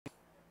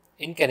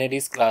In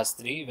Kennedy's class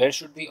 3, where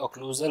should the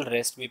occlusal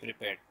rest be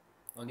prepared?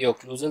 On the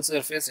occlusal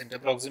surface,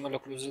 interproximal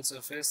occlusal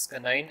surface,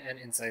 canine and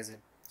incisal.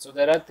 So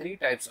there are three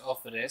types of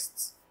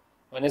rests.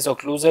 One is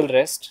occlusal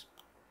rest,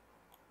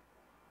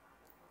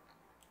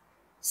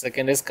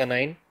 second is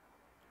canine,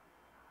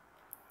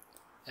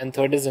 and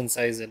third is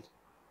incisal.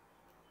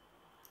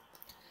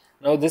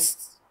 Now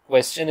this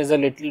question is a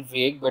little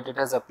vague, but it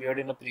has appeared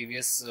in a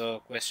previous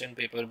question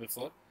paper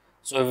before.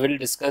 So we will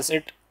discuss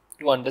it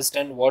to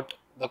understand what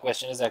the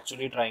question is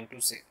actually trying to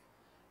say.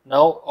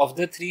 Now, of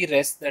the three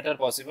rests that are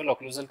possible,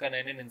 occlusal,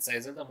 canine and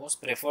incisal, the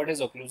most preferred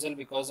is occlusal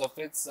because of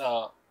its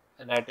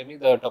anatomy,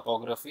 the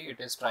topography. It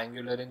is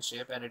triangular in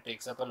shape and it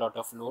takes up a lot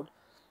of load.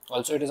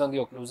 Also, it is on the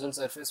occlusal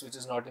surface, which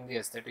is not in the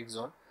aesthetic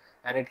zone,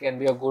 and it can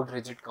be a good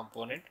rigid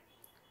component.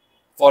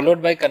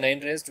 Followed by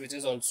canine rest, which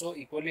is also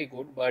equally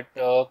good, but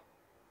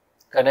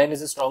canine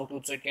is a strong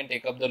tooth, so it can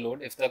take up the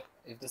load. If the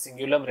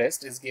cingulum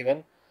rest is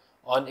given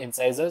on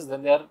incisors,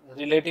 then they are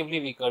relatively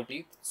weaker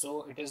teeth,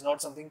 so it is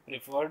not something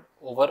preferred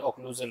over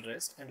occlusal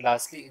rest. And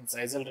lastly,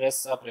 incisal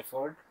rests are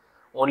preferred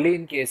only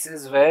in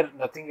cases where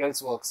nothing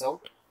else works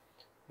out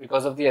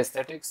because of the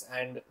aesthetics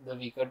and the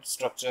weaker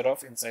structure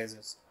of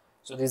incisors.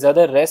 So these are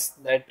the rests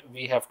that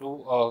we have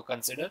to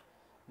consider.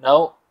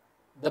 Now,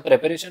 the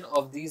preparation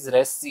of these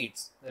rest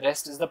seats. The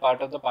rest is the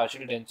part of the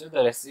partial denture.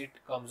 The rest seat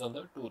comes on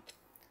the tooth.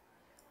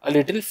 A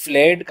little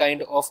flared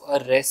kind of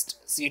a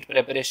rest seat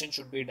preparation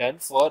should be done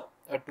for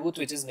a tooth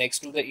which is next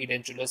to the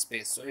edentulous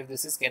space. So if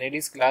this is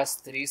Kennedy's class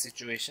 3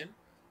 situation,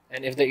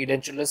 and if the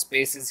edentulous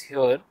space is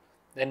here,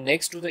 then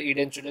next to the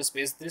edentulous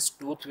space, this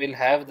tooth will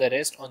have the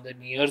rest on the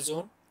near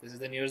zone. This is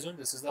the near zone,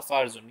 this is the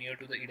far zone, near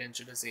to the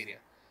edentulous area.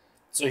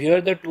 So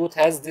here the tooth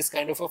has this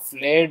kind of a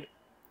flared,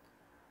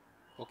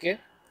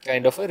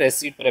 kind of a rest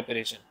seat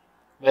preparation.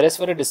 Whereas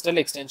for a distal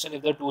extension,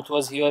 if the tooth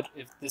was here,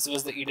 if this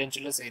was the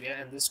edentulous area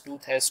and this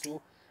tooth has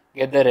to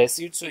get the rest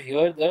seat, so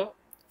here the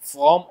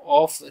form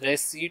of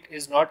rest seat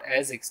is not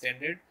as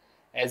extended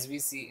as we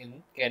see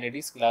in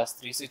Kennedy's class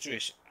 3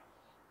 situation.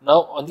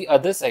 Now on the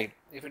other side,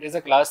 if it is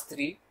a class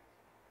 3,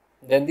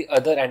 then the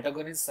other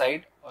antagonist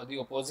side or the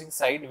opposing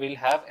side will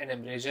have an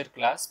embrasure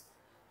clasp.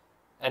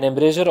 An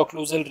embrasure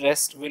occlusal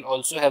rest will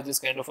also have this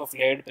kind of a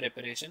flared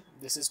preparation.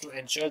 This is to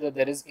ensure that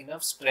there is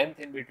enough strength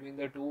in between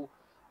the two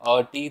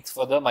teeth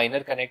for the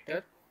minor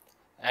connector.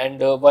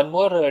 And one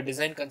more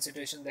design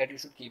consideration that you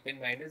should keep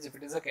in mind is if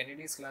it is a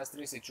Kennedy's class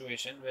 3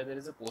 situation where there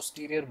is a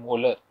posterior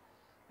molar,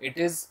 it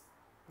is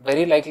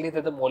very likely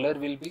that the molar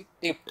will be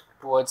tipped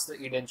towards the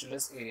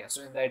edentulous area.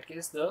 So in that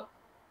case, the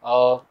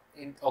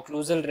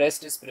occlusal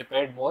rest is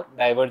prepared more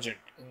divergent.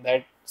 In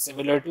that,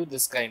 similar to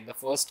this kind, the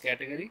first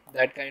category,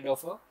 that kind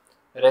of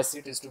a rest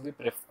seat is to be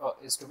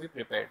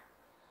prepared.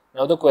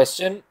 Now the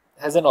question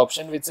has an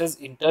option which says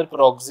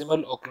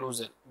interproximal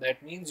occlusal.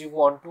 That means you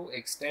want to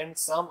extend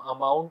some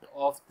amount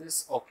of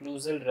this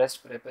occlusal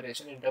rest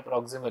preparation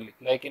interproximally,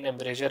 like in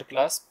embrasure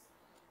clasp.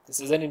 This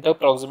is an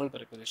interproximal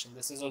preparation.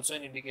 This is also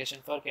an indication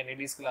for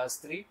Kennedy's class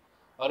 3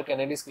 or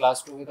Kennedy's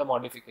class 2 with a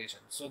modification.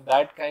 So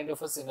that kind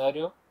of a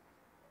scenario,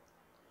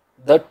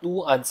 the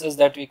two answers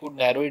that we could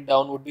narrow it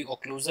down would be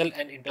occlusal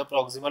and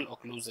interproximal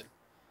occlusal.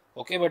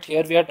 Okay, but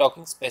here we are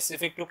talking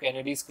specific to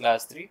Kennedy's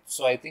class 3.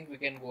 So I think we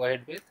can go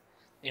ahead with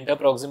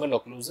interproximal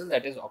occlusal,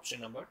 that is option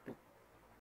number 2.